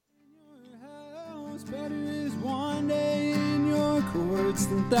Better is one day in your courts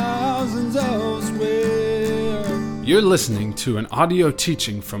than thousands elsewhere. You're listening to an audio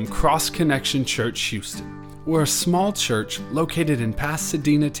teaching from Cross Connection Church, Houston. We're a small church located in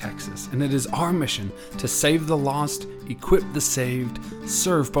Pasadena, Texas, and it is our mission to save the lost, equip the saved,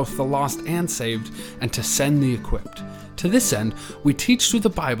 serve both the lost and saved, and to send the equipped. To this end, we teach through the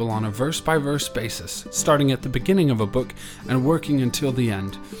Bible on a verse-by-verse basis, starting at the beginning of a book and working until the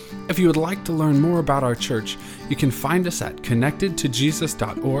end. If you would like to learn more about our church, you can find us at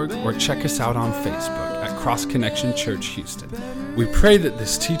connectedtojesus.org or check us out on Facebook at Cross Connection Church Houston. We pray that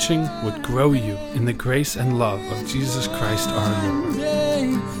this teaching would grow you in the grace and love of Jesus Christ our Lord.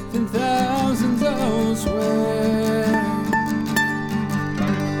 Than thousands elsewhere.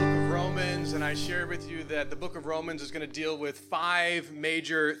 And I shared with you that the book of Romans is going to deal with 5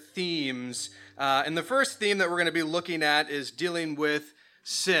 major themes. And the first theme that we're going to be looking at is dealing with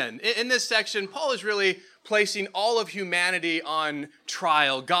sin. In this section, Paul is really placing all of humanity on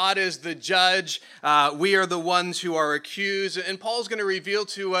trial. God is the judge. We are the ones who are accused. And Paul's going to reveal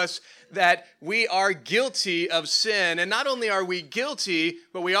to us that we are guilty of sin. And not only are we guilty,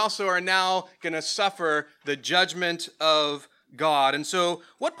 but we also are now going to suffer the judgment of God. And so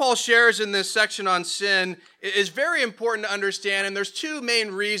what Paul shares in this section on sin is very important to understand, and there's 2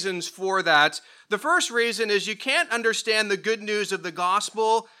 main reasons for that. The first reason is you can't understand the good news of the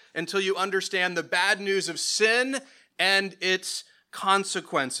gospel until you understand the bad news of sin and its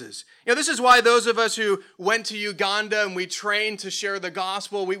consequences. You know, this is why those of us who went to Uganda and we trained to share the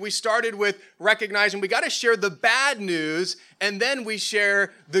gospel, we started with recognizing we got to share the bad news and then we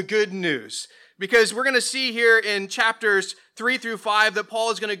share the good news. Because we're going to see here in chapters 3 through 5 that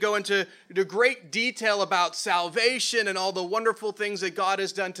Paul is going to go into great detail about salvation and all the wonderful things that God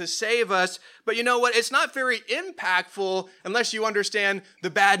has done to save us. But you know what? It's not very impactful unless you understand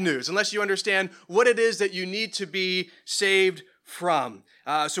the bad news, unless you understand what it is that you need to be saved from.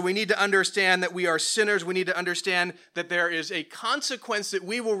 So we need to understand that we are sinners. We need to understand that there is a consequence that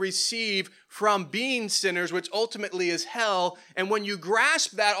we will receive from being sinners, which ultimately is hell. And when you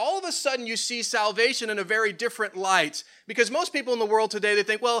grasp that, all of a sudden you see salvation in a very different light. Because most people in the world today, they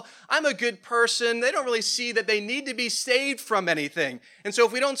think, well, I'm a good person. They don't really see that they need to be saved from anything. And so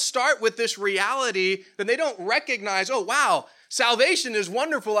if we don't start with this reality, then they don't recognize, oh, wow, salvation is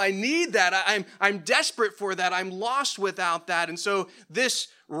wonderful. I need that. I'm desperate for that. I'm lost without that. And so this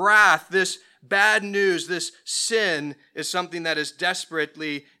wrath, this bad news, this sin is something that is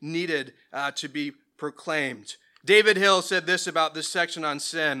desperately needed to be proclaimed. David Hill said this about this section on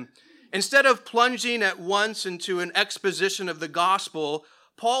sin. Instead of plunging at once into an exposition of the gospel,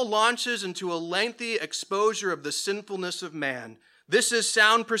 Paul launches into a lengthy exposure of the sinfulness of man. This is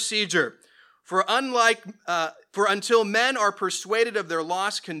sound procedure. For until men are persuaded of their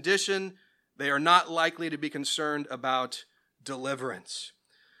lost condition, they are not likely to be concerned about deliverance.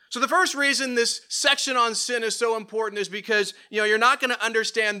 So the first reason this section on sin is so important is because, you're not going to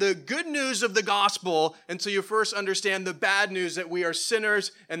understand the good news of the gospel until you first understand the bad news that we are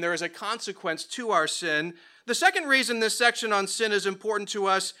sinners and there is a consequence to our sin. The second reason this section on sin is important to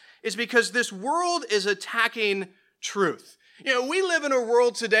us is because this world is attacking truth. We live in a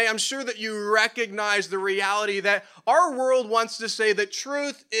world today, I'm sure that you recognize the reality that our world wants to say that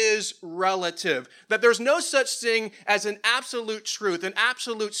truth is relative, that there's no such thing as an absolute truth, an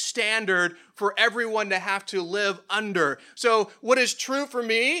absolute standard for everyone to have to live under. So what is true for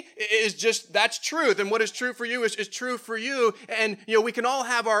me is just, that's truth. And what is true for you is true for you. And, we can all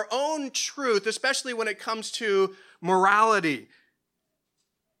have our own truth, especially when it comes to morality.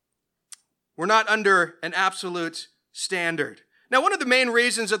 We're not under an absolute standard. Now, one of the main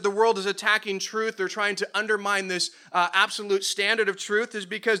reasons that the world is attacking truth, they're trying to undermine this absolute standard of truth, is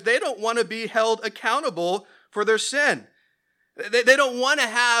because they don't want to be held accountable for their sin. They don't want to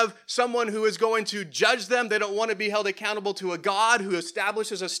have someone who is going to judge them. They don't want to be held accountable to a God who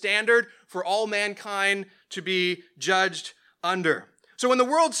establishes a standard for all mankind to be judged under. So when the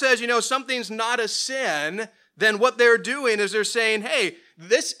world says, something's not a sin, then what they're doing is they're saying, hey,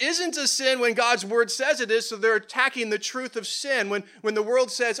 this isn't a sin when God's word says it is, so they're attacking the truth of sin. When the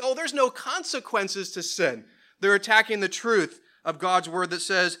world says, oh, there's no consequences to sin, they're attacking the truth of God's word that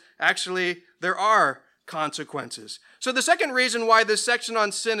says, actually, there are consequences. So the second reason why this section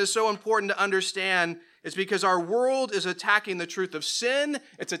on sin is so important to understand is because our world is attacking the truth of sin.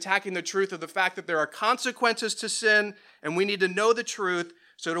 It's attacking the truth of the fact that there are consequences to sin, and we need to know the truth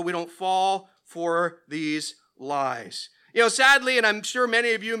so that we don't fall for these lies. Sadly, and I'm sure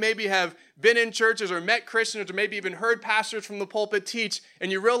many of you maybe have been in churches or met Christians or maybe even heard pastors from the pulpit teach,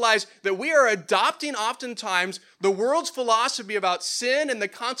 and you realize that we are adopting oftentimes the world's philosophy about sin and the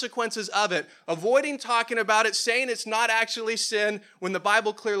consequences of it, avoiding talking about it, saying it's not actually sin when the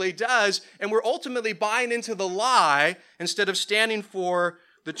Bible clearly does, and we're ultimately buying into the lie instead of standing for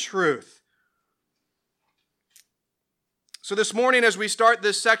the truth. So this morning, as we start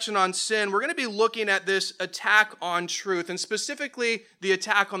this section on sin, we're going to be looking at this attack on truth, and specifically the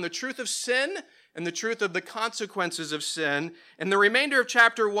attack on the truth of sin and the truth of the consequences of sin. In the remainder of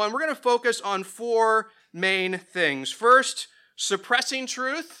chapter 1, we're going to focus on 4 main things. First, suppressing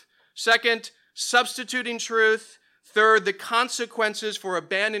truth. Second, substituting truth. Third, the consequences for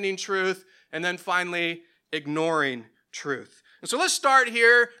abandoning truth. And then finally, ignoring truth. And so let's start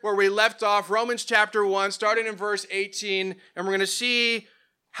here where we left off, Romans chapter 1, starting in verse 18, and we're going to see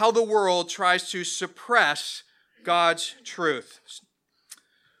how the world tries to suppress God's truth.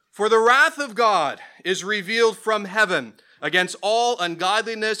 For the wrath of God is revealed from heaven against all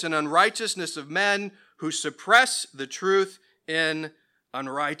ungodliness and unrighteousness of men who suppress the truth in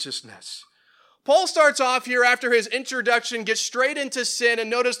unrighteousness. Paul starts off here after his introduction, gets straight into sin,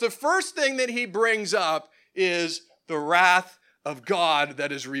 and notice the first thing that he brings up is the wrath of God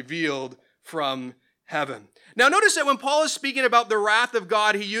that is revealed from heaven. Now notice that when Paul is speaking about the wrath of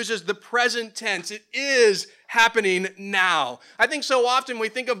God, he uses the present tense. It is happening now. I think so often we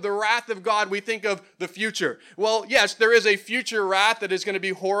think of the wrath of God, we think of the future. Well, yes, there is a future wrath that is going to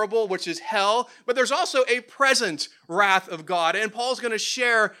be horrible, which is hell, but there's also a present wrath of God. And Paul's going to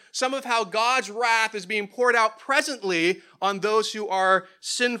share some of how God's wrath is being poured out presently on those who are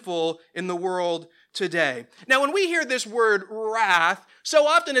sinful in the world today. Now, when we hear this word wrath, so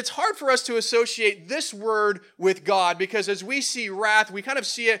often it's hard for us to associate this word with God, because as we see wrath, we kind of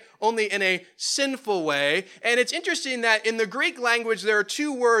see it only in a sinful way. And it's interesting that in the Greek language, there are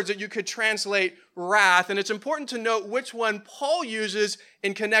 2 words that you could translate wrath, and it's important to note which one Paul uses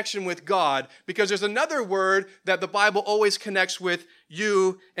in connection with God, because there's another word that the Bible always connects with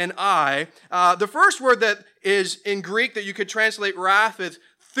you and I. The first word that is in Greek that you could translate wrath is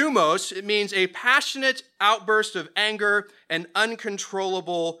thumos. It means a passionate outburst of anger and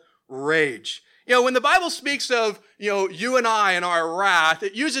uncontrollable rage. When the Bible speaks of, you and I and our wrath,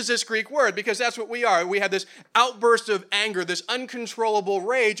 it uses this Greek word because that's what we are. We have this outburst of anger, this uncontrollable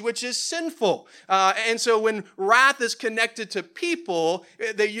rage, which is sinful. And so when wrath is connected to people,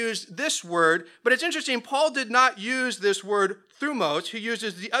 they use this word. But it's interesting, Paul did not use this word thumos. He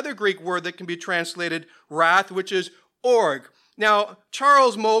uses the other Greek word that can be translated wrath, which is org. Now,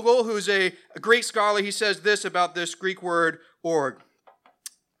 Charles Mogul, who's a Greek scholar, he says this about this Greek word org.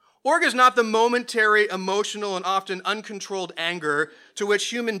 Org is not the momentary, emotional, and often uncontrolled anger to which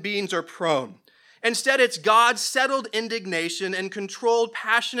human beings are prone. Instead, it's God's settled indignation and controlled,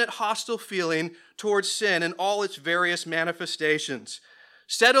 passionate, hostile feeling towards sin in all its various manifestations.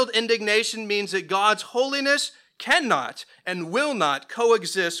 Settled indignation means that God's holiness cannot and will not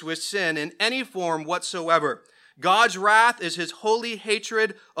coexist with sin in any form whatsoever. God's wrath is his holy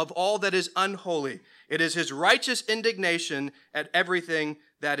hatred of all that is unholy. It is his righteous indignation at everything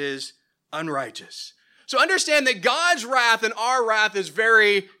that is unrighteous. So understand that God's wrath and our wrath is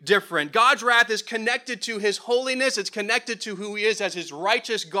very different. God's wrath is connected to his holiness. It's connected to who he is as his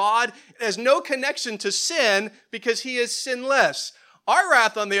righteous God. It has no connection to sin because he is sinless. Our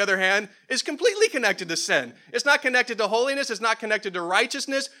wrath, on the other hand, is completely connected to sin. It's not connected to holiness. It's not connected to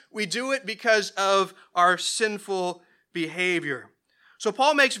righteousness. We do it because of our sinful behavior. So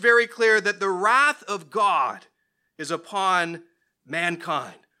Paul makes very clear that the wrath of God is upon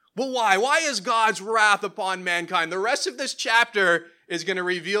mankind. Well, why? Why is God's wrath upon mankind? The rest of this chapter is going to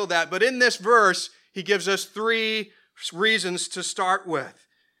reveal that. But in this verse, he gives us 3 reasons to start with.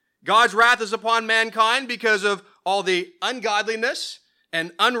 God's wrath is upon mankind because of all the ungodliness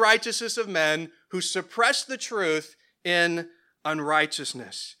and unrighteousness of men who suppress the truth in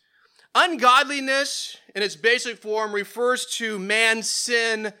unrighteousness. Ungodliness, in its basic form, refers to man's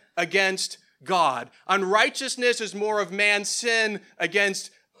sin against God. Unrighteousness is more of man's sin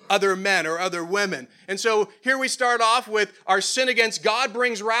against other men or other women. And so here we start off with our sin against God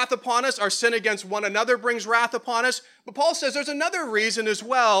brings wrath upon us. Our sin against one another brings wrath upon us. But Paul says there's another reason as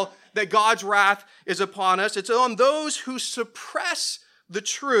well that God's wrath is upon us. It's on those who suppress the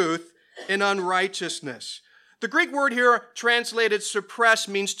truth in unrighteousness. The Greek word here translated suppress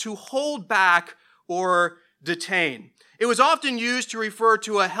means to hold back or detain. It was often used to refer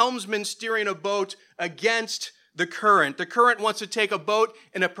to a helmsman steering a boat against the current. The current wants to take a boat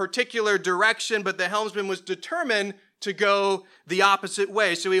in a particular direction, but the helmsman was determined to go the opposite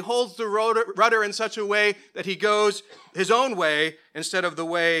way. So he holds the rudder in such a way that he goes his own way instead of the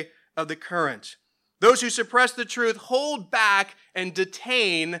way of the current. Those who suppress the truth hold back and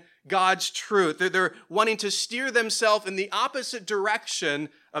detain God's truth. They're wanting to steer themselves in the opposite direction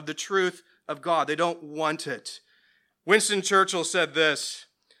of the truth of God. They don't want it. Winston Churchill said this,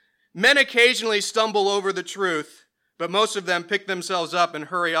 "Men occasionally stumble over the truth, but most of them pick themselves up and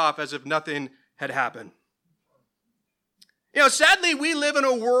hurry off as if nothing had happened." Sadly, we live in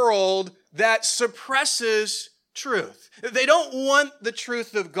a world that suppresses truth. They don't want the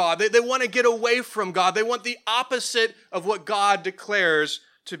truth of God. They want to get away from God. They want the opposite of what God declares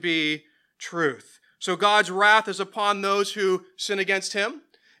to be truth. So God's wrath is upon those who sin against him.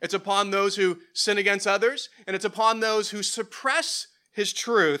 It's upon those who sin against others. And it's upon those who suppress his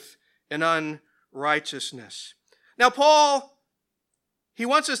truth in unrighteousness. Now, Paul, he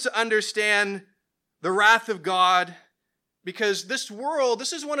wants us to understand the wrath of God because this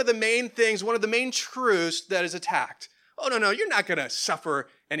is one of the main things, one of the main truths that is attacked. Oh, no, you're not going to suffer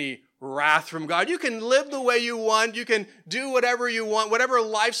any wrath from God. You can live the way you want. You can do whatever you want, whatever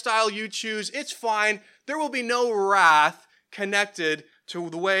lifestyle you choose. It's fine. There will be no wrath connected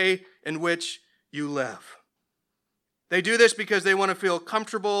to the way in which you live. They do this because they want to feel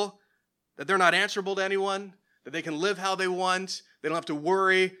comfortable, that they're not answerable to anyone, that they can live how they want. They don't have to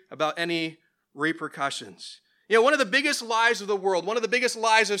worry about any repercussions. One of the biggest lies of the world, one of the biggest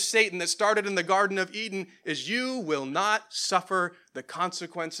lies of Satan that started in the Garden of Eden is you will not suffer the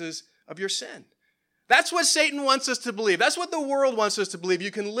consequences of your sin. That's what Satan wants us to believe. That's what the world wants us to believe. You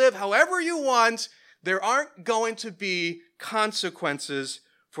can live however you want. There aren't going to be consequences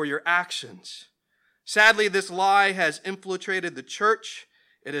for your actions. Sadly, this lie has infiltrated the church.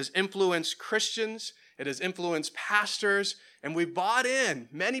 It has influenced Christians. It has influenced pastors. And we bought in,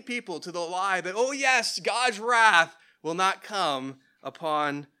 many people, to the lie that, oh yes, God's wrath will not come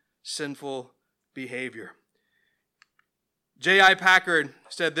upon sinful behavior. J.I. Packer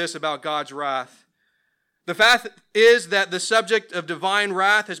said this about God's wrath. "The fact is that the subject of divine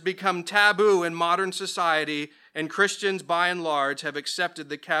wrath has become taboo in modern society, and Christians, by and large, have accepted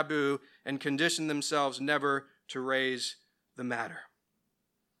the taboo and conditioned themselves never to raise the matter."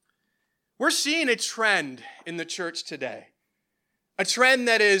 We're seeing a trend in the church today. A trend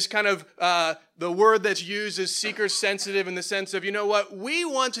that is kind of, the word that's used is seeker-sensitive in the sense of, we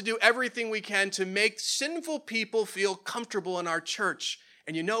want to do everything we can to make sinful people feel comfortable in our church.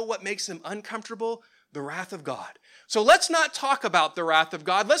 And you know what makes them uncomfortable? The wrath of God. So let's not talk about the wrath of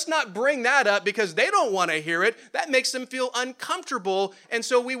God. Let's not bring that up because they don't want to hear it. That makes them feel uncomfortable. And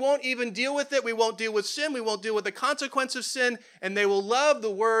so we won't even deal with it. We won't deal with sin. We won't deal with the consequence of sin. And they will love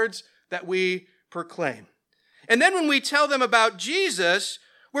the words that we proclaim. And then when we tell them about Jesus,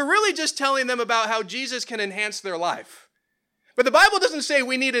 we're really just telling them about how Jesus can enhance their life. But the Bible doesn't say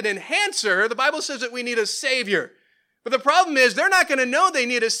we need an enhancer. The Bible says that we need a Savior. But the problem is they're not going to know they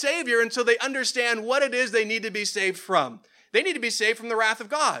need a Savior until they understand what it is they need to be saved from. They need to be saved from the wrath of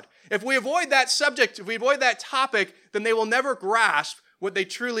God. If we avoid that subject, if we avoid that topic, then they will never grasp what they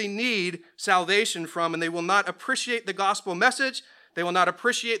truly need salvation from, and they will not appreciate the gospel message. They will not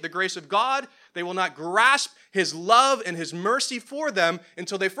appreciate the grace of God. They will not grasp his love and his mercy for them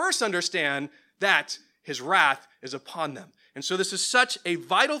until they first understand that his wrath is upon them. And so this is such a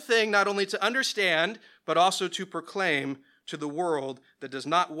vital thing not only to understand, but also to proclaim to the world that does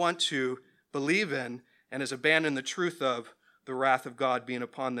not want to believe in and has abandoned the truth of the wrath of God being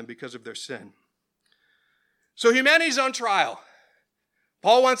upon them because of their sin. So humanity's on trial.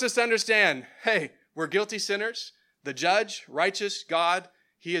 Paul wants us to understand, hey, we're guilty sinners. The judge, righteous God,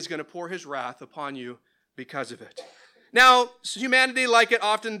 he is going to pour his wrath upon you because of it. Now, humanity, like it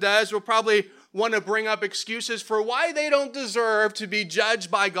often does, will probably want to bring up excuses for why they don't deserve to be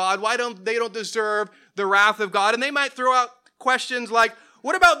judged by God, why they don't deserve the wrath of God. And they might throw out questions like,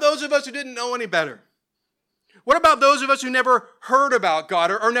 what about those of us who didn't know any better? What about those of us who never heard about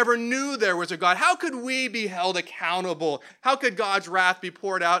God or never knew there was a God? How could we be held accountable? How could God's wrath be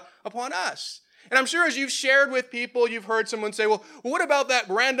poured out upon us? And I'm sure as you've shared with people, you've heard someone say, well, what about that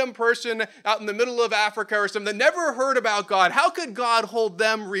random person out in the middle of Africa or something that never heard about God? How could God hold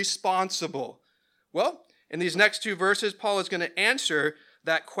them responsible? Well, in these next two verses, Paul is going to answer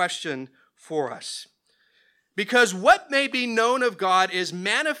that question for us. Because what may be known of God is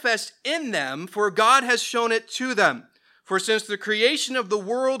manifest in them, for God has shown it to them. For since the creation of the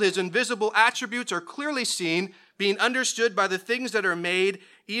world, his invisible attributes are clearly seen, being understood by the things that are made,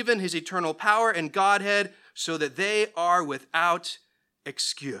 even his eternal power and Godhead, so that they are without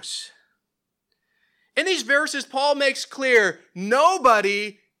excuse. In these verses, Paul makes clear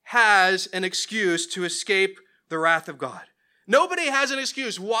nobody has an excuse to escape the wrath of God. Nobody has an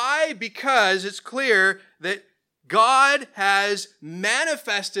excuse. Why? Because it's clear that God has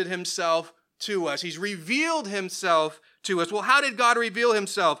manifested himself to us. He's revealed himself to us. Well, how did God reveal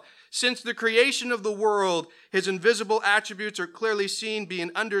himself? Since the creation of the world, his invisible attributes are clearly seen,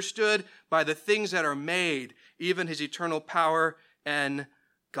 being understood by the things that are made, even his eternal power and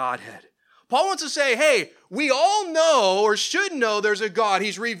Godhead. Paul wants to say, hey, we all know or should know there's a God.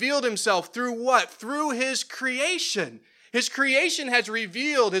 He's revealed himself through what? Through his creation. His creation has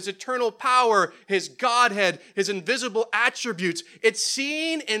revealed his eternal power, his Godhead, his invisible attributes. It's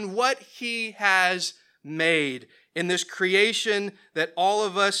seen in what he has made, in this creation that all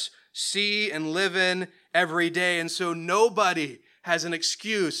of us see and live in every day. And so nobody has an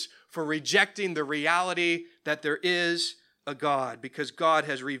excuse for rejecting the reality that there is a God, because God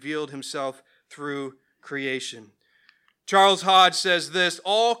has revealed himself through creation. Charles Hodge says this: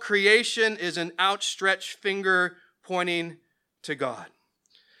 all creation is an outstretched finger pointing to God.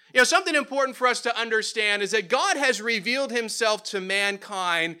 You know, something important for us to understand is that God has revealed himself to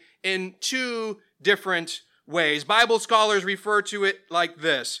mankind in two different ways. Bible scholars refer to it like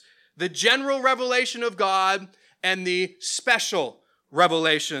this: the general revelation of God and the special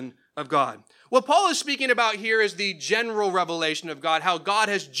revelation of God. What Paul is speaking about here is the general revelation of God, how God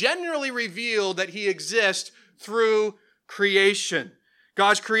has generally revealed that he exists through creation.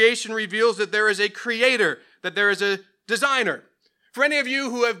 God's creation reveals that there is a creator, that there is a designer. For any of you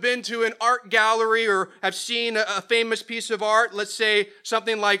who have been to an art gallery or have seen a famous piece of art, let's say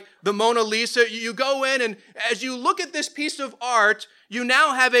something like the Mona Lisa, you go in and as you look at this piece of art, you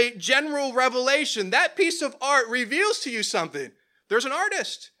now have a general revelation. That piece of art reveals to you something. There's an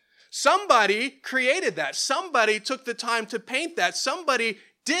artist. Somebody created that. Somebody took the time to paint that. Somebody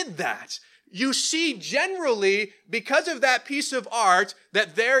did that. You see generally, because of that piece of art,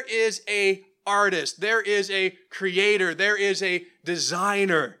 that there is a artist, there is a creator, there is a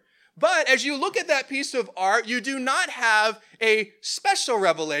designer. But as you look at that piece of art, you do not have a special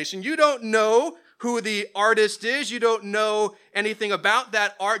revelation. You don't know who the artist is. You don't know anything about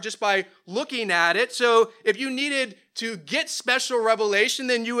that art just by looking at it. So if you needed to get special revelation,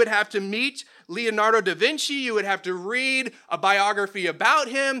 then you would have to meet Leonardo da Vinci. You would have to read a biography about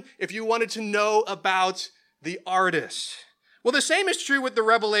him if you wanted to know about the artist. Well, the same is true with the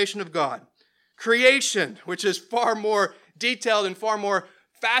revelation of God. Creation, which is far more detailed and far more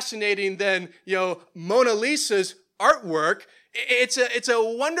fascinating than, Mona Lisa's artwork. It's a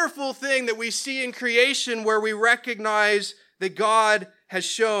wonderful thing that we see in creation where we recognize that God has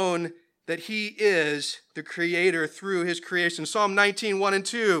shown that he is the creator through his creation. Psalm 19, 1 and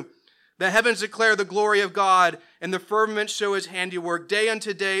 2. The heavens declare the glory of God, and the firmament show his handiwork. Day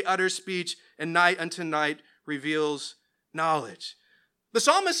unto day utters speech, and night unto night reveals knowledge. The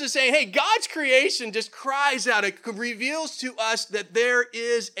psalmist is saying, hey, God's creation just cries out. It reveals to us that there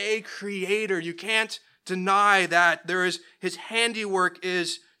is a creator. You can't deny that. His handiwork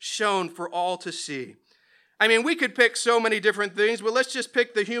is shown for all to see. I mean, we could pick so many different things, but let's just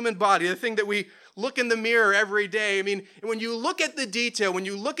pick the human body, the thing that we look in the mirror every day. I mean, when you look at the detail, when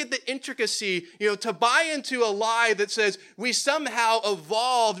you look at the intricacy, to buy into a lie that says we somehow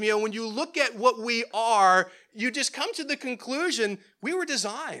evolved, when you look at what we are, you just come to the conclusion we were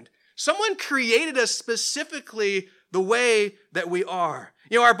designed. Someone created us specifically the way that we are.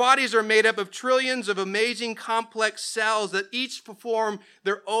 Our bodies are made up of trillions of amazing complex cells that each perform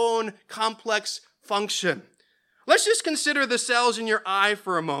their own complex function. Let's just consider the cells in your eye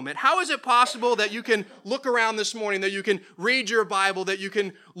for a moment. How is it possible that you can look around this morning, that you can read your Bible, that you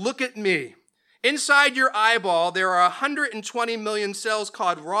can look at me? Inside your eyeball, there are 120 million cells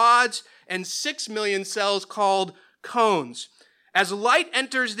called rods and 6 million cells called cones. As light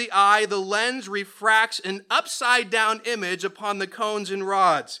enters the eye, the lens refracts an upside-down image upon the cones and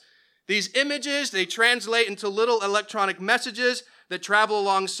rods. These images, they translate into little electronic messages that travel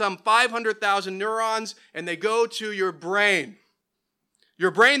along some 500,000 neurons, and they go to your brain.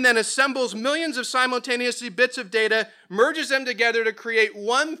 Your brain then assembles millions of simultaneously bits of data, merges them together to create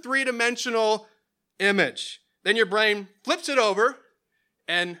one three-dimensional image. Then your brain flips it over,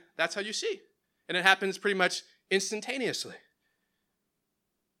 and that's how you see. And it happens pretty much instantaneously.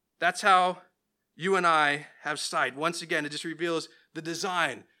 That's how you and I have sight. Once again, it just reveals the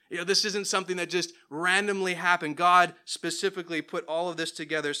design. This isn't something that just randomly happened. God specifically put all of this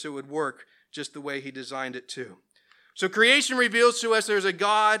together so it would work just the way he designed it to. So creation reveals to us there's a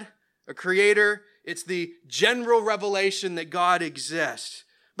God, a creator. It's the general revelation that God exists.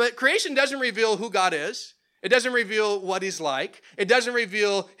 But creation doesn't reveal who God is. It doesn't reveal what he's like. It doesn't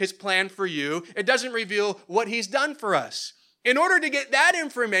reveal his plan for you. It doesn't reveal what he's done for us. In order to get that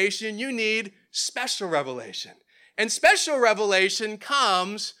information, you need special revelation. And special revelation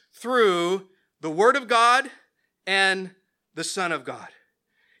comes through the Word of God and the Son of God.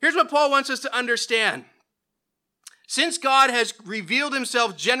 Here's what Paul wants us to understand. Since God has revealed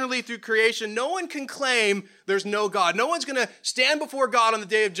himself generally through creation, no one can claim there's no God. No one's going to stand before God on the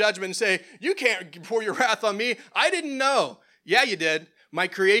day of judgment and say, you can't pour your wrath on me. I didn't know. Yeah, you did. My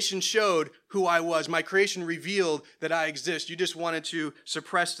creation showed who I was. My creation revealed that I exist. You just wanted to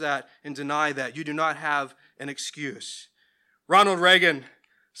suppress that and deny that. You do not have an excuse. Ronald Reagan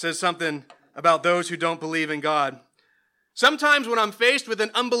says something about those who don't believe in God. Sometimes when I'm faced with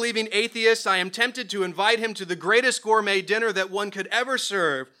an unbelieving atheist, I am tempted to invite him to the greatest gourmet dinner that one could ever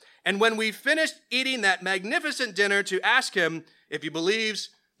serve. And when we've finished eating that magnificent dinner, to ask him if he believes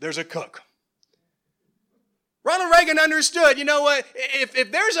there's a cook. Ronald Reagan understood, you know what,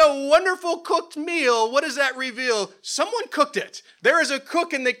 if there's a wonderful cooked meal, what does that reveal? Someone cooked it. There is a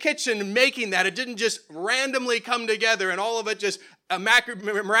cook in the kitchen making that. It didn't just randomly come together and all of it just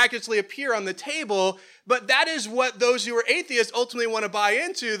miraculously appear on the table. But that is what those who are atheists ultimately want to buy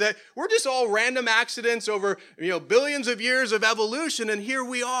into, that we're just all random accidents over billions of years of evolution, and here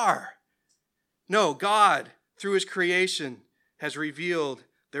we are. No, God, through his creation, has revealed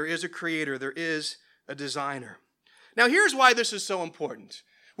there is a creator, there is a designer. Now, here's why this is so important.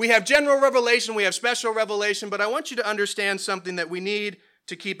 We have general revelation, we have special revelation, but I want you to understand something that we need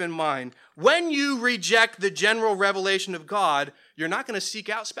to keep in mind. When you reject the general revelation of God, you're not going to seek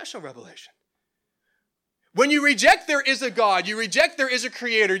out special revelation. When you reject there is a God, you reject there is a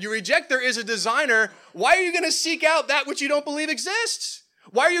creator, you reject there is a designer, why are you going to seek out that which you don't believe exists?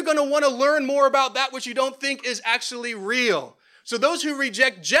 Why are you going to want to learn more about that which you don't think is actually real? So those who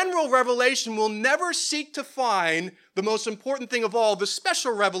reject general revelation will never seek to find the most important thing of all, the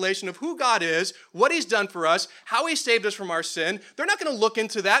special revelation of who God is, what he's done for us, how he saved us from our sin. They're not going to look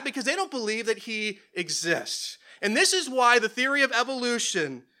into that because they don't believe that he exists. And this is why the theory of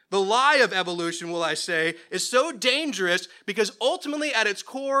evolution, the lie of evolution, will I say, is so dangerous, because ultimately at its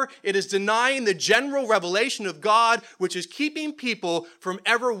core, it is denying the general revelation of God, which is keeping people from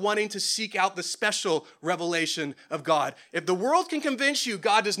ever wanting to seek out the special revelation of God. If the world can convince you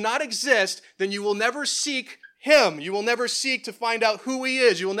God does not exist, then you will never seek him. You will never seek to find out who he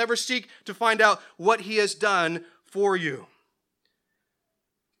is. You will never seek to find out what he has done for you.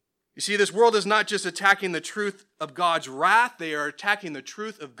 You see, this world is not just attacking the truth of God's wrath, they are attacking the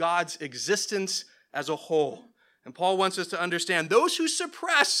truth of God's existence as a whole. And Paul wants us to understand those who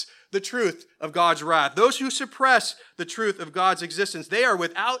suppress the truth of God's wrath, those who suppress the truth of God's existence, they are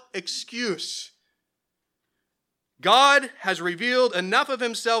without excuse. God has revealed enough of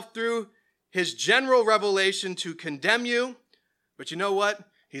himself through his general revelation to condemn you, but you know what?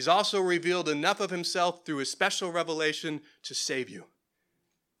 He's also revealed enough of himself through his special revelation to save you.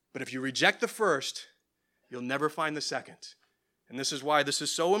 But if you reject the first, you'll never find the second. And this is why this is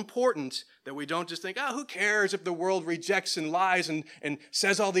so important, that we don't just think, who cares if the world rejects and lies and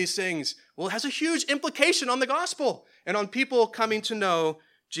says all these things. Well, it has a huge implication on the gospel and on people coming to know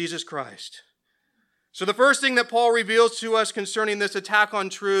Jesus Christ. So the first thing that Paul reveals to us concerning this attack on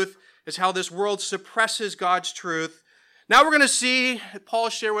truth is how this world suppresses God's truth. Now we're going to see Paul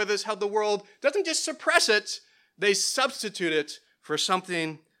share with us how the world doesn't just suppress it, they substitute it for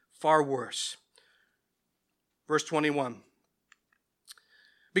something far worse. Verse 21.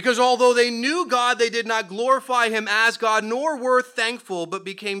 Because although they knew God, they did not glorify him as God, nor were thankful, but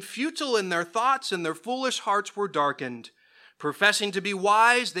became futile in their thoughts, and their foolish hearts were darkened. Professing to be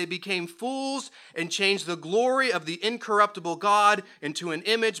wise, they became fools and changed the glory of the incorruptible God into an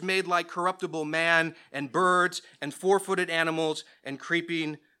image made like corruptible man and birds and four-footed animals and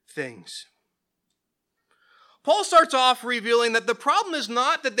creeping things. Paul starts off revealing that the problem is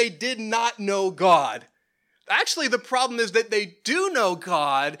not that they did not know God. Actually, the problem is that they do know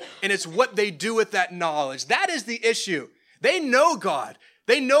God, and it's what they do with that knowledge. That is the issue. They know God.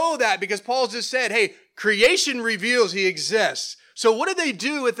 They know that because Paul just said, hey, creation reveals he exists. So what do they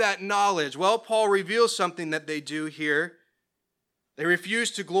do with that knowledge? Well, Paul reveals something that they do here. They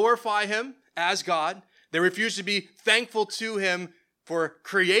refuse to glorify him as God. They refuse to be thankful to him for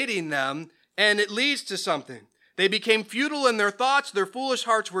creating them, and it leads to something. They became futile in their thoughts, their foolish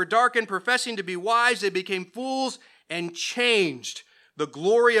hearts were darkened, professing to be wise, they became fools and changed the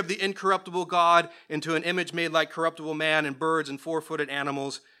glory of the incorruptible God into an image made like corruptible man and birds and four-footed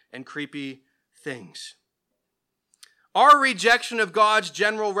animals and creepy things. Our rejection of God's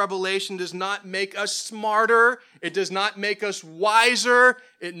general revelation does not make us smarter, it does not make us wiser,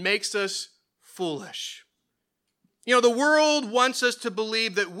 it makes us foolish. The world wants us to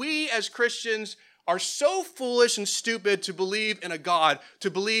believe that we as Christians are so foolish and stupid to believe in a God,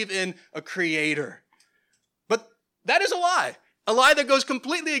 to believe in a creator. But that is a lie that goes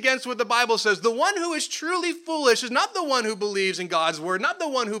completely against what the Bible says. The one who is truly foolish is not the one who believes in God's word, not the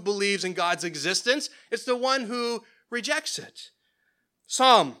one who believes in God's existence. It's the one who rejects it.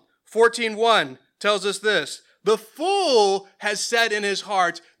 Psalm 14:1 tells us this: the fool has said in his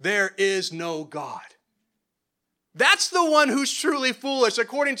heart, there is no God. That's the one who's truly foolish,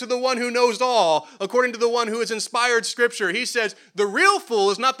 according to the one who knows all, according to the one who has inspired Scripture. He says the real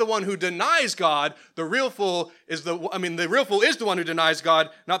fool is not the one who denies God. The real fool is the one who denies God,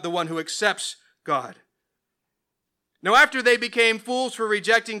 not the one who accepts God. Now, after they became fools for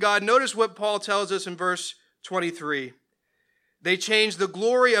rejecting God, notice what Paul tells us in verse 23. They changed the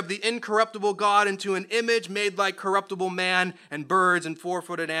glory of the incorruptible God into an image made like corruptible man and birds and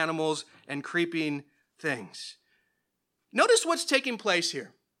four-footed animals and creeping things. Notice what's taking place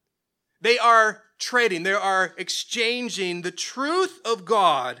here. They are trading, they are exchanging the truth of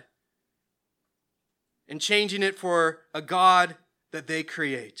God and changing it for a God that they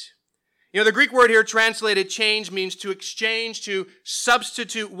create. You know, the Greek word here translated change means to exchange, to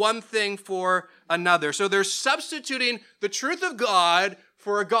substitute one thing for another. So they're substituting the truth of God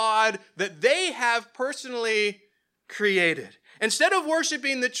for a God that they have personally created. Instead of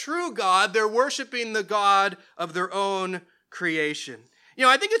worshiping the true God, they're worshiping the God of their own creation. You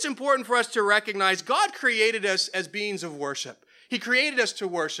know, I think it's important for us to recognize God created us as beings of worship. He created us to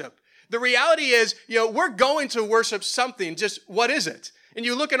worship. The reality is, we're going to worship something. Just what is it? And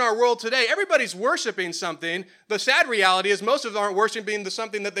you look in our world today, everybody's worshiping something. The sad reality is most of them aren't worshiping the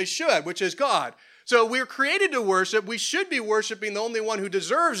something that they should, which is God. So we're created to worship. We should be worshiping the only one who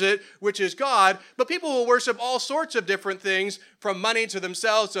deserves it, which is God. But people will worship all sorts of different things, from money to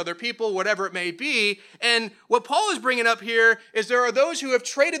themselves to other people, whatever it may be. And what Paul is bringing up here is there are those who have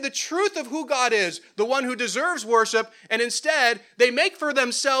traded the truth of who God is, the one who deserves worship, and instead they make for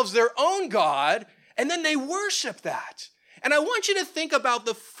themselves their own God, and then they worship that. And I want you to think about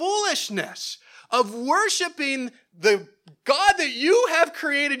the foolishness of worshiping the God that you have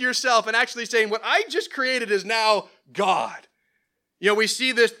created yourself and actually saying, what I just created is now God. We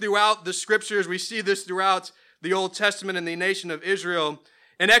see this throughout the scriptures. We see this throughout the Old Testament and the nation of Israel.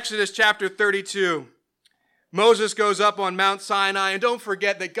 In Exodus chapter 32, Moses goes up on Mount Sinai, and don't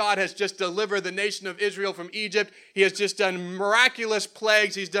forget that God has just delivered the nation of Israel from Egypt. He has just done miraculous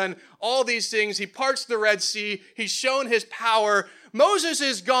plagues. He's done all these things. He parts the Red Sea. He's shown his power. Moses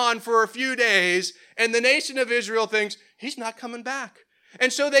is gone for a few days, and the nation of Israel thinks, he's not coming back.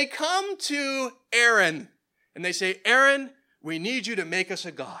 And so they come to Aaron, and they say, Aaron, we need you to make us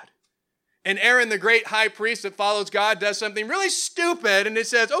a god. And Aaron, the great high priest that follows God, does something really stupid, and it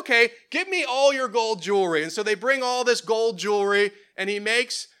says, okay, give me all your gold jewelry. And so they bring all this gold jewelry, and he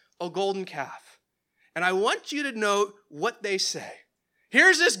makes a golden calf. And I want you to note what they say.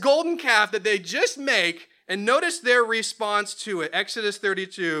 Here's this golden calf that they just make, and notice their response to it. Exodus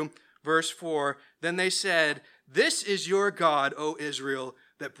 32, verse 4. Then they said, this is your God, O Israel,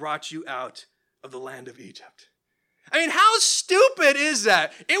 that brought you out of the land of Egypt. I mean, how stupid is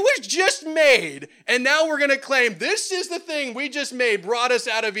that? It was just made, and now we're going to claim this is the thing we just made, brought us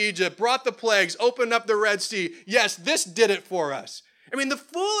out of Egypt, brought the plagues, opened up the Red Sea. Yes, this did it for us. I mean, the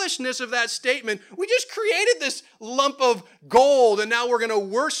foolishness of that statement, we just created this lump of gold, and now we're going to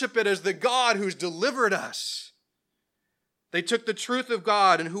worship it as the God who's delivered us. They took the truth of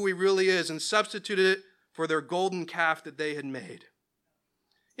God and who he really is and substituted it for their golden calf that they had made.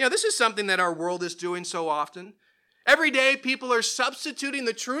 This is something that our world is doing so often. Every day, people are substituting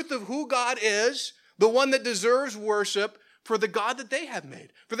the truth of who God is, the one that deserves worship, for the God that they have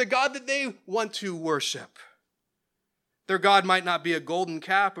made, for the God that they want to worship. Their God might not be a golden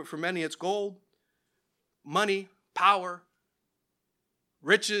calf, but for many it's gold, money, power,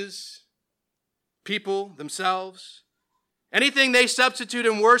 riches, people, themselves. Anything they substitute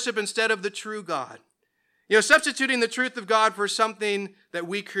and worship instead of the true God. Substituting the truth of God for something that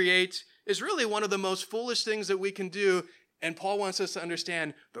we create is really one of the most foolish things that we can do. And Paul wants us to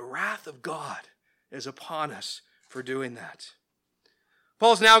understand the wrath of God is upon us for doing that.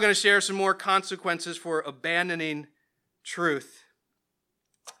 Paul's now going to share some more consequences for abandoning truth.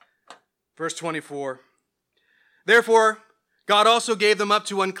 Verse 24. Therefore, God also gave them up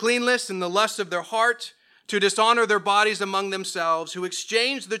to uncleanness in the lust of their heart, to dishonor their bodies among themselves, who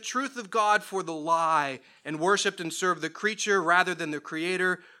exchanged the truth of God for the lie, and worshipped and served the creature rather than the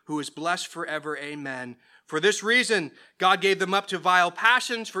Creator, who is blessed forever. Amen. For this reason, God gave them up to vile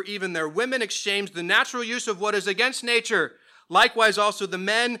passions, for even their women exchanged the natural use of what is against nature. Likewise also the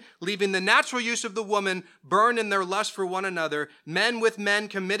men, leaving the natural use of the woman, burn in their lust for one another, men with men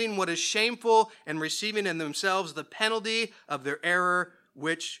committing what is shameful and receiving in themselves the penalty of their error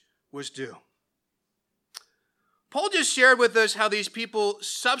which was due. Paul just shared with us how these people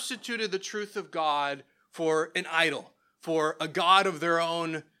substituted the truth of God for an idol, for a god of their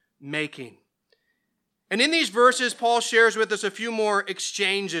own making. And in these verses, Paul shares with us a few more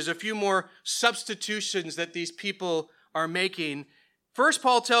exchanges, a few more substitutions that these people are making. First,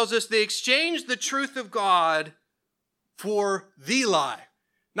 Paul tells us they exchanged the truth of God for the lie.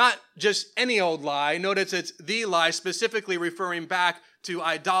 Not just any old lie. Notice it's the lie, specifically referring back to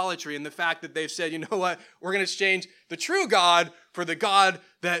idolatry and the fact that they've said, you know what, we're going to exchange the true God for the God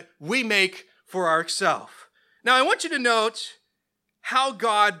that we make for ourselves. Now, I want you to note how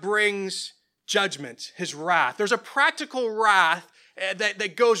God brings judgment, his wrath. There's a practical wrath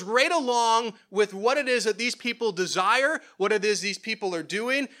that goes right along with what it is that these people desire, what it is these people are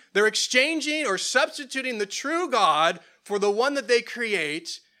doing. They're exchanging or substituting the true God for the one that they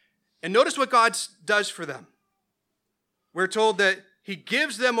create. And notice what God does for them. We're told that he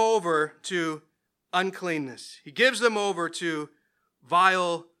gives them over to uncleanness. He gives them over to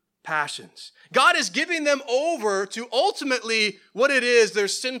vile passions. God is giving them over to ultimately what it is their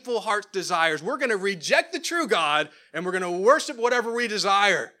sinful heart desires. We're going to reject the true God and we're going to worship whatever we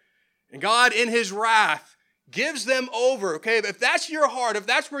desire. And God, in his wrath, gives them over. Okay, if that's your heart, if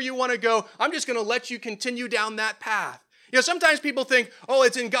that's where you want to go, I'm just going to let you continue down that path. You know, sometimes people think, oh,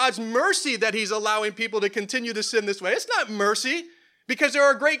 it's in God's mercy that he's allowing people to continue to sin this way. It's not mercy, because there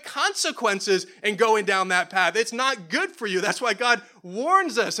are great consequences in going down that path. It's not good for you. That's why God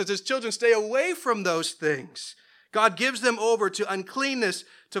warns us as his children, stay away from those things. God gives them over to uncleanness,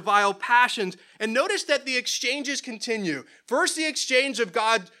 to vile passions. And notice that the exchanges continue. First, the exchange of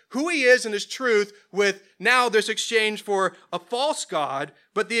God, who he is and his truth, with now this exchange for a false God,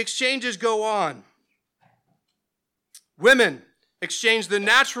 but the exchanges go on. Women exchange the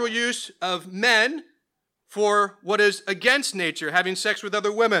natural use of men for what is against nature, having sex with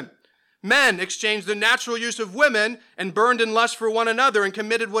other women. Men exchanged the natural use of women and burned in lust for one another and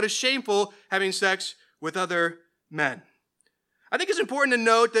committed what is shameful, having sex with other men. I think it's important to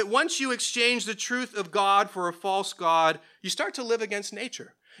note that once you exchange the truth of God for a false God, you start to live against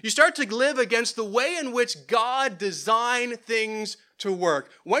nature. You start to live against the way in which God designed things to work.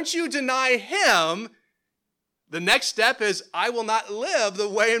 Once you deny him, the next step is, I will not live the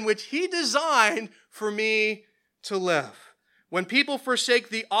way in which he designed for me to live. When people forsake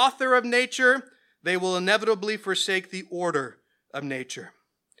the author of nature, they will inevitably forsake the order of nature.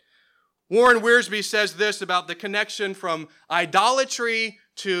 Warren Wiersbe says this about the connection from idolatry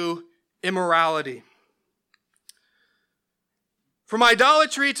to immorality. From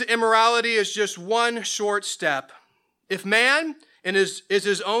idolatry to immorality is just one short step. If man is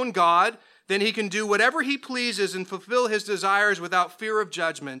his own God, then he can do whatever he pleases and fulfill his desires without fear of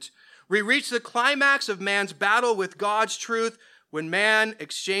judgment. We reach the climax of man's battle with God's truth when man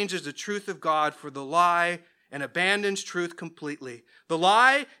exchanges the truth of God for the lie and abandons truth completely. The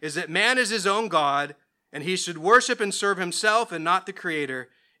lie is that man is his own God and he should worship and serve himself and not the Creator.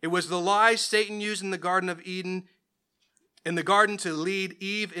 It was the lie Satan used in the Garden of Eden, in the garden to lead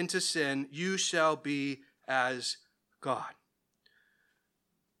Eve into sin. You shall be as God.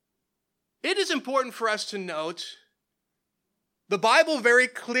 It is important for us to note the Bible very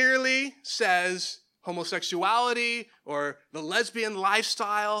clearly says homosexuality or the lesbian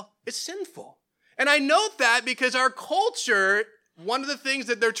lifestyle is sinful. And I note that because our culture, one of the things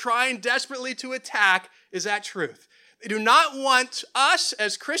that they're trying desperately to attack is that truth. They do not want us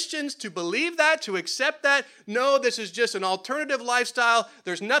as Christians to believe that, to accept that. No, this is just an alternative lifestyle.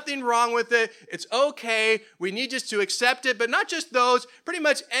 There's nothing wrong with it. It's okay. We need just to accept it. But not just those, pretty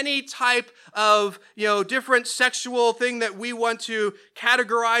much any type of, different sexual thing that we want to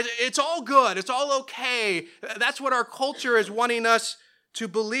categorize. It's all good. It's all okay. That's what our culture is wanting us to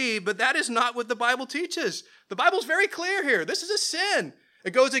believe. But that is not what the Bible teaches. The Bible's very clear here. This is a sin.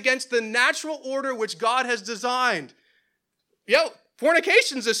 It goes against the natural order which God has designed.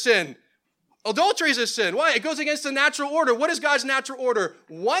 Fornication's a sin. Adultery is a sin. Why? It goes against the natural order. What is God's natural order?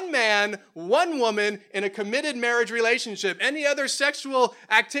 One man, one woman in a committed marriage relationship. Any other sexual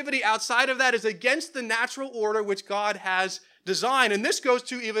activity outside of that is against the natural order which God has designed. And this goes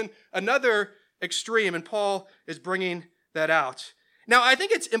to even another extreme, and Paul is bringing that out. Now, I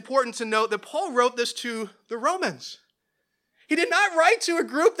think it's important to note that Paul wrote this to the Romans. He did not write to a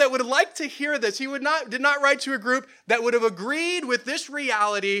group that would like to hear this. He did not write to a group that would have agreed with this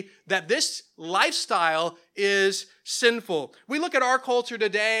reality that this lifestyle is sinful. We look at our culture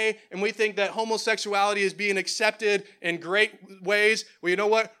today and we think that homosexuality is being accepted in great ways. Well, you know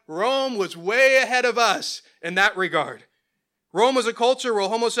what? Rome was way ahead of us in that regard. Rome was a culture where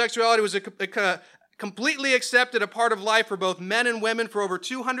homosexuality was completely accepted, a part of life for both men and women for over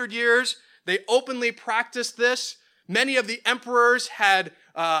 200 years. They openly practiced this. Many of the emperors had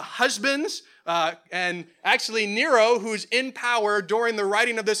husbands, and actually Nero, who's in power during the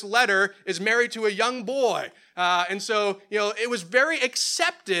writing of this letter, is married to a young boy. And so, it was very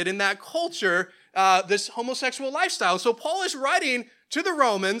accepted in that culture, this homosexual lifestyle. So Paul is writing to the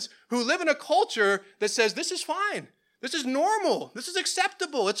Romans who live in a culture that says, this is fine. This is normal. This is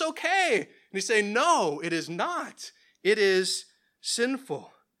acceptable. It's okay. And he's saying, no, it is not. It is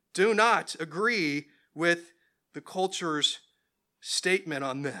sinful. Do not agree with the culture's statement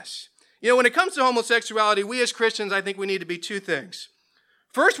on this. When it comes to homosexuality, we as Christians, I think we need to be two things.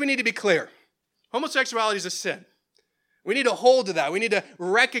 First, we need to be clear. Homosexuality is a sin. We need to hold to that. We need to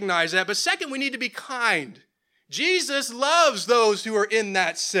recognize that. But second, we need to be kind. Jesus loves those who are in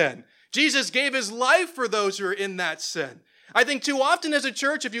that sin. Jesus gave his life for those who are in that sin. I think too often as a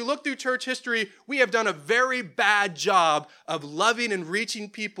church, if you look through church history, we have done a very bad job of loving and reaching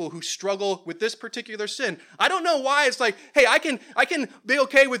people who struggle with this particular sin. I don't know why it's like, hey, I can be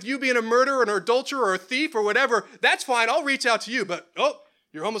okay with you being a murderer, an adulterer, or a thief, or whatever. That's fine. I'll reach out to you. But,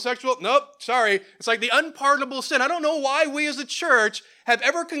 you're homosexual? Nope, sorry. It's like the unpardonable sin. I don't know why we as a church have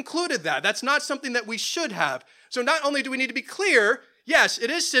ever concluded that. That's not something that we should have. So not only do we need to be clear, yes, it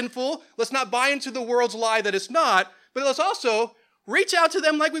is sinful. Let's not buy into the world's lie that it's not. But let's also reach out to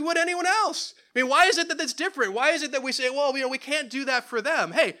them like we would anyone else. I mean, why is it that that's different? Why is it that we say, well, we can't do that for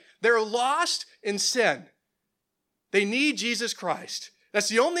them? Hey, they're lost in sin. They need Jesus Christ. That's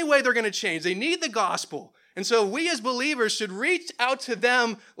the only way they're going to change. They need the gospel. And so we as believers should reach out to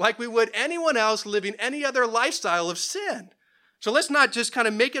them like we would anyone else living any other lifestyle of sin. So let's not just kind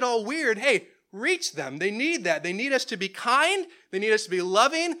of make it all weird. Hey, reach them. They need that. They need us to be kind. They need us to be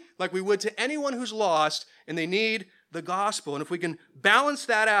loving like we would to anyone who's lost. And they need the gospel. And if we can balance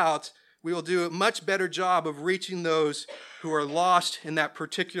that out, we will do a much better job of reaching those who are lost in that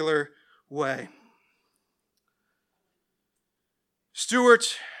particular way.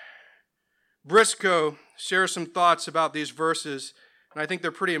 Stuart Briscoe shares some thoughts about these verses, and I think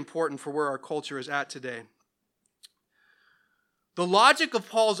they're pretty important for where our culture is at today. The logic of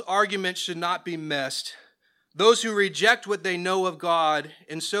Paul's argument should not be missed. Those who reject what they know of God,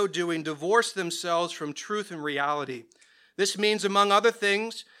 in so doing, divorce themselves from truth and reality. This means, among other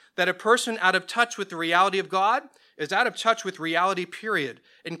things, that a person out of touch with the reality of God is out of touch with reality, period,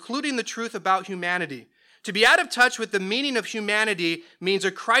 including the truth about humanity. To be out of touch with the meaning of humanity means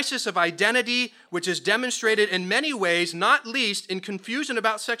a crisis of identity, which is demonstrated in many ways, not least in confusion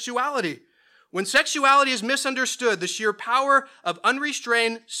about sexuality. When sexuality is misunderstood, the sheer power of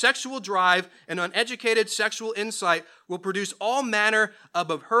unrestrained sexual drive and uneducated sexual insight will produce all manner of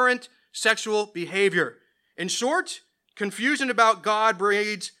abhorrent sexual behavior. In short, confusion about God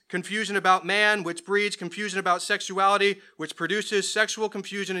breeds confusion about man, which breeds confusion about sexuality, which produces sexual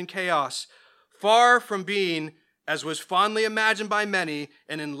confusion and chaos. Far from being, as was fondly imagined by many,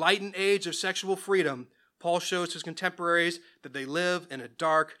 an enlightened age of sexual freedom, Paul shows his contemporaries that they live in a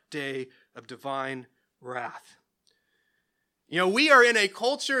dark day of divine wrath. We are in a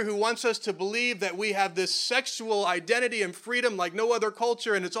culture who wants us to believe that we have this sexual identity and freedom like no other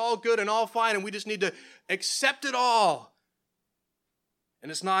culture, and it's all good and all fine, and we just need to accept it all.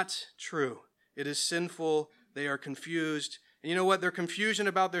 And it's not true. It is sinful. They are confused. And you know what? Their confusion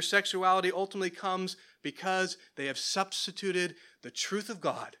about their sexuality ultimately comes because they have substituted the truth of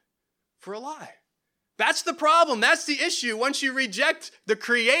God for a lie. That's the problem. That's the issue. Once you reject the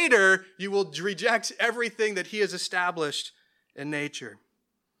Creator, you will reject everything that He has established in nature.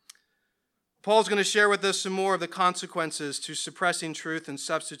 Paul's going to share with us some more of the consequences to suppressing truth and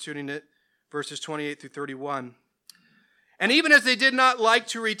substituting it, verses 28 through 31. And even as they did not like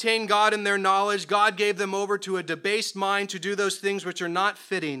to retain God in their knowledge, God gave them over to a debased mind to do those things which are not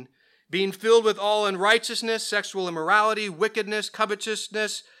fitting, being filled with all unrighteousness, sexual immorality, wickedness,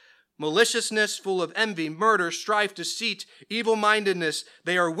 covetousness, maliciousness, full of envy, murder, strife, deceit, evil-mindedness.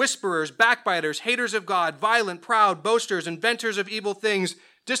 They are whisperers, backbiters, haters of God, violent, proud, boasters, inventors of evil things,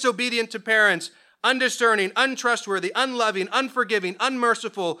 disobedient to parents, undiscerning, untrustworthy, unloving, unforgiving,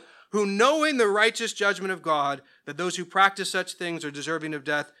 unmerciful, who knowing the righteous judgment of God, that those who practice such things are deserving of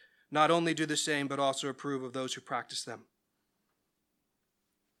death, not only do the same, but also approve of those who practice them.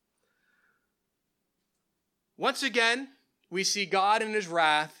 Once again, we see God in his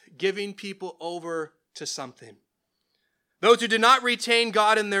wrath giving people over to something. Those who do not retain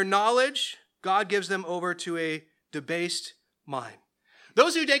God in their knowledge, God gives them over to a debased mind.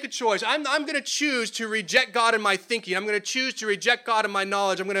 Those who take a choice, I'm going to choose to reject God in my thinking. I'm going to choose to reject God in my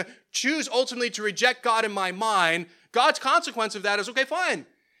knowledge. I'm going to choose ultimately to reject God in my mind. God's consequence of that is, okay, fine.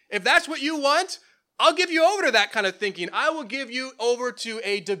 If that's what you want, I'll give you over to that kind of thinking. I will give you over to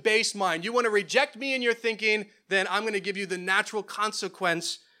a debased mind. You want to reject me in your thinking, then I'm going to give you the natural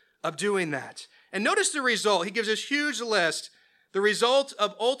consequence of doing that. And notice the result. He gives this huge list. The result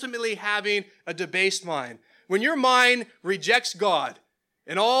of ultimately having a debased mind. When your mind rejects God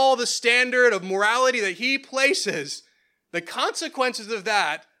and all the standard of morality that he places, the consequences of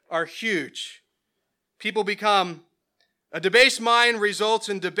that are huge. A debased mind results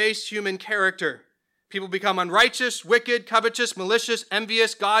in debased human character. People become unrighteous, wicked, covetous, malicious,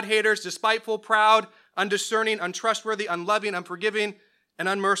 envious, God-haters, despiteful, proud, undiscerning, untrustworthy, unloving, unforgiving, and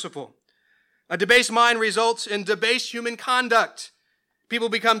unmerciful. A debased mind results in debased human conduct. People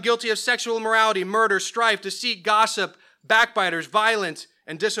become guilty of sexual immorality, murder, strife, deceit, gossip, backbiters, violent,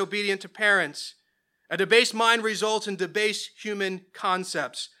 and disobedient to parents. A debased mind results in debased human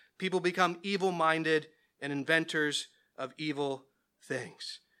concepts. People become evil-minded and inventors of evil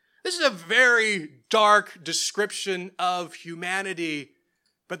things. This is a very dark description of humanity,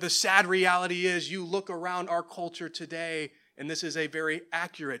 but the sad reality is you look around our culture today, and this is a very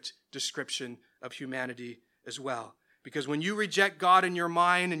accurate description of humanity as well. Because when you reject God in your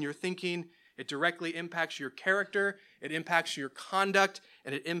mind and your thinking, it directly impacts your character, it impacts your conduct,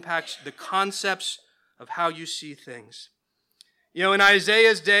 and it impacts the concepts of how you see things. You know, in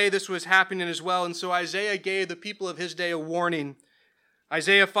Isaiah's day, this was happening as well, and so Isaiah gave the people of his day a warning.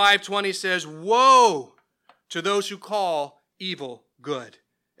 Isaiah 5:20 says, "Woe to those who call evil good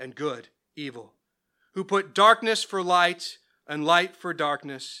and good evil, who put darkness for light and light for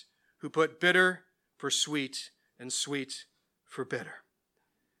darkness, who put bitter for sweet and sweet for bitter."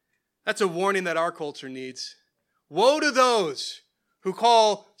 That's a warning that our culture needs. Woe to those who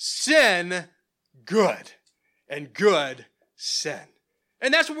call sin good and good sin.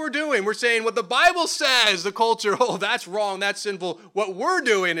 And that's what we're doing. We're saying what the Bible says, the culture, oh, that's wrong, that's sinful. What we're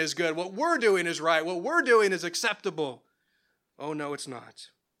doing is good. What we're doing is right. What we're doing is acceptable. Oh, no, it's not.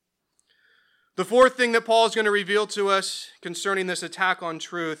 The fourth thing that Paul is going to reveal to us concerning this attack on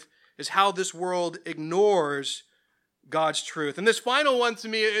truth is how this world ignores God's truth. And this final one to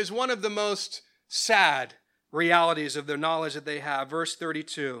me is one of the most sad realities of the knowledge that they have. Verse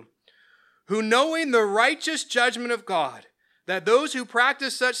 32, "Who knowing the righteous judgment of God, that those who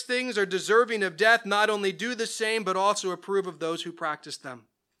practice such things are deserving of death, not only do the same, but also approve of those who practice them."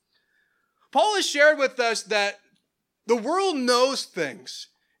 Paul has shared with us that the world knows things.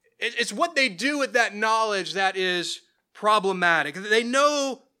 It's what they do with that knowledge that is problematic. They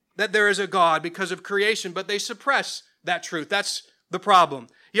know that there is a God because of creation, but they suppress that truth. That's the problem.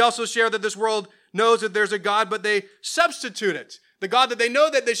 He also shared that this world knows that there's a God, but they substitute it. The God that they know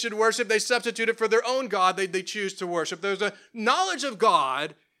that they should worship, they substitute it for their own God they choose to worship. There's a knowledge of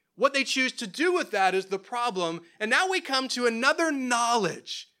God. What they choose to do with that is the problem. And now we come to another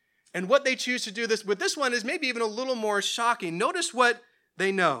knowledge. And what they choose to do with this one is maybe even a little more shocking. Notice what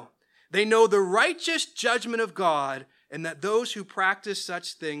they know. They know the righteous judgment of God and that those who practice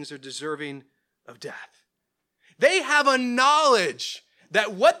such things are deserving of death. They have a knowledge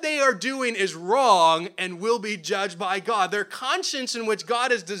that what they are doing is wrong and will be judged by God. Their conscience in which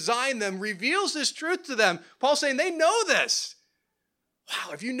God has designed them reveals this truth to them. Paul's saying they know this.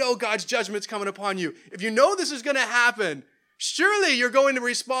 Wow, if you know God's judgment's coming upon you, if you know this is going to happen, surely you're going to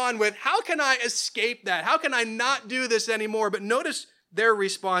respond with, how can I escape that? How can I not do this anymore? But notice their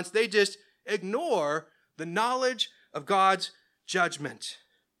response. They just ignore the knowledge of God's judgment.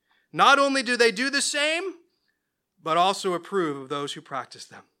 Not only do they do the same, but also approve of those who practice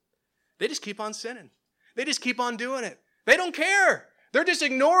them. They just keep on sinning. They just keep on doing it. They don't care. They're just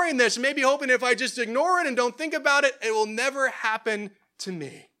ignoring this, maybe hoping if I just ignore it and don't think about it, it will never happen to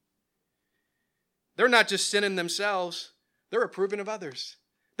me. They're not just sinning themselves, they're approving of others.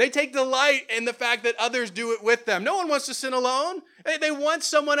 They take delight in the fact that others do it with them. No one wants to sin alone. They want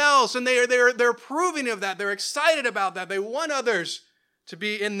someone else, and they're approving of that. They're excited about that. They want others to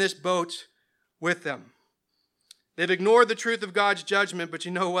be in this boat with them. They've ignored the truth of God's judgment, but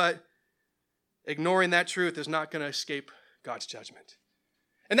you know what? Ignoring that truth is not going to escape God's judgment.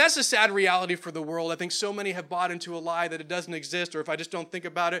 And that's a sad reality for the world. I think so many have bought into a lie that it doesn't exist, or if I just don't think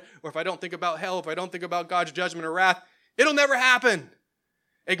about it, or if I don't think about hell, if I don't think about God's judgment or wrath, it'll never happen.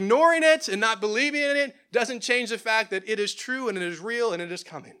 Ignoring it and not believing in it doesn't change the fact that it is true and it is real and it is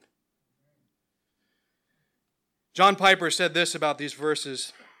coming. John Piper said this about these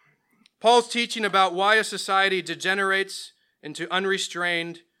verses. Paul's teaching about why a society degenerates into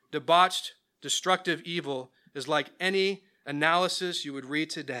unrestrained, debauched, destructive evil is like any analysis you would read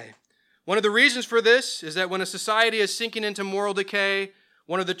today. One of the reasons for this is that when a society is sinking into moral decay,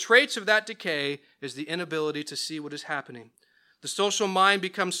 one of the traits of that decay is the inability to see what is happening. The social mind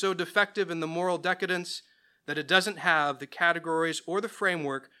becomes so defective in the moral decadence that it doesn't have the categories or the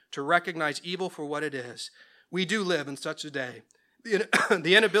framework to recognize evil for what it is. We do live in such a day.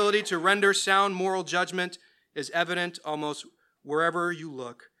 The inability to render sound moral judgment is evident almost wherever you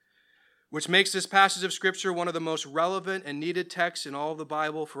look, which makes this passage of Scripture one of the most relevant and needed texts in all of the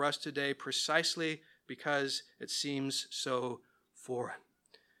Bible for us today, precisely because it seems so foreign.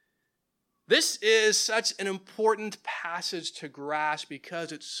 This is such an important passage to grasp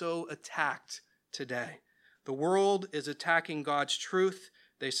because it's so attacked today. The world is attacking God's truth.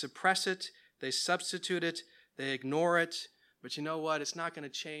 They suppress it, they substitute it, they ignore it. But you know what? It's not going to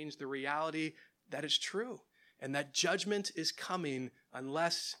change the reality that it's true and that judgment is coming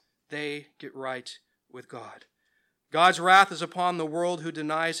unless they get right with God. God's wrath is upon the world who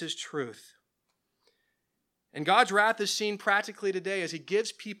denies his truth. And God's wrath is seen practically today as he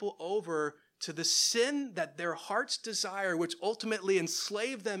gives people over to the sin that their hearts desire, which ultimately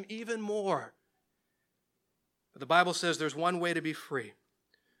enslave them even more. But the Bible says there's one way to be free.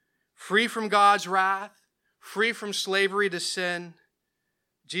 Free from God's wrath, free from slavery to sin.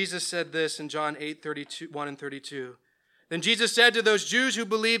 Jesus said this in John 8:1 and 32. Then Jesus said to those Jews who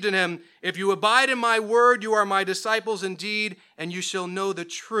believed in him, "If you abide in my word, you are my disciples indeed, and you shall know the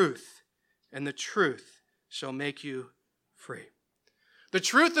truth, and the truth shall make you free." The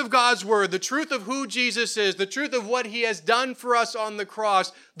truth of God's word, the truth of who Jesus is, the truth of what he has done for us on the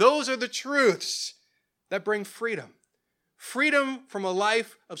cross, those are the truths that bring freedom. Freedom from a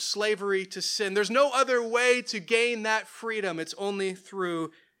life of slavery to sin. There's no other way to gain that freedom. It's only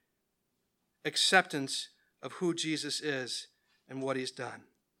through acceptance of who Jesus is and what he's done.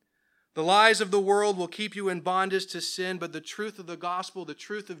 The lies of the world will keep you in bondage to sin, but the truth of the gospel, the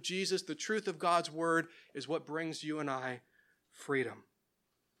truth of Jesus, the truth of God's word is what brings you and I freedom.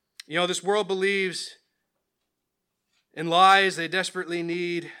 You know, this world believes in lies. They desperately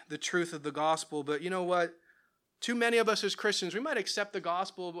need the truth of the gospel. But you know what? Too many of us as Christians, we might accept the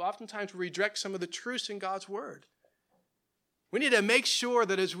gospel, but oftentimes we reject some of the truths in God's word. We need to make sure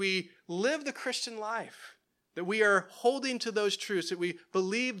that as we live the Christian life, that we are holding to those truths, that we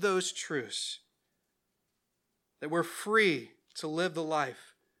believe those truths, that we're free to live the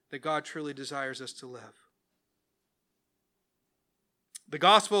life that God truly desires us to live. The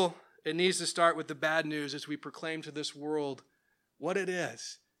gospel, it needs to start with the bad news as we proclaim to this world what it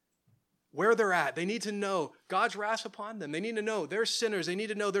is, where they're at. They need to know God's wrath upon them. They need to know they're sinners. They need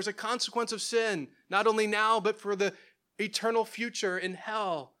to know there's a consequence of sin, not only now, but for the eternal future in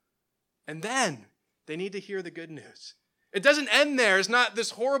hell. And then they need to hear the good news. It doesn't end there. It's not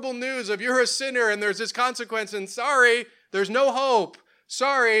this horrible news of you're a sinner and there's this consequence and sorry, there's no hope.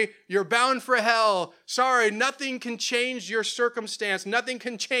 Sorry, you're bound for hell. Sorry, nothing can change your circumstance. Nothing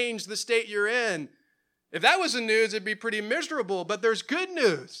can change the state you're in. If that was the news, it'd be pretty miserable. But there's good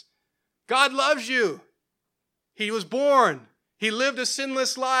news. God loves you. He was born. He lived a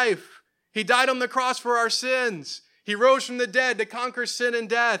sinless life. He died on the cross for our sins. He rose from the dead to conquer sin and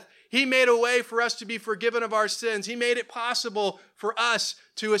death. He made a way for us to be forgiven of our sins. He made it possible for us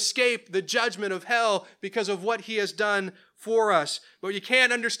to escape the judgment of hell because of what he has done for us. But you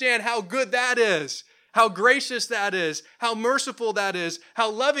can't understand how good that is, how gracious that is, how merciful that is,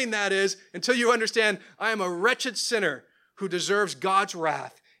 how loving that is until you understand I am a wretched sinner who deserves God's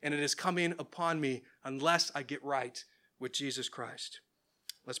wrath, and it is coming upon me unless I get right with Jesus Christ.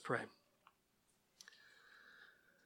 Let's pray.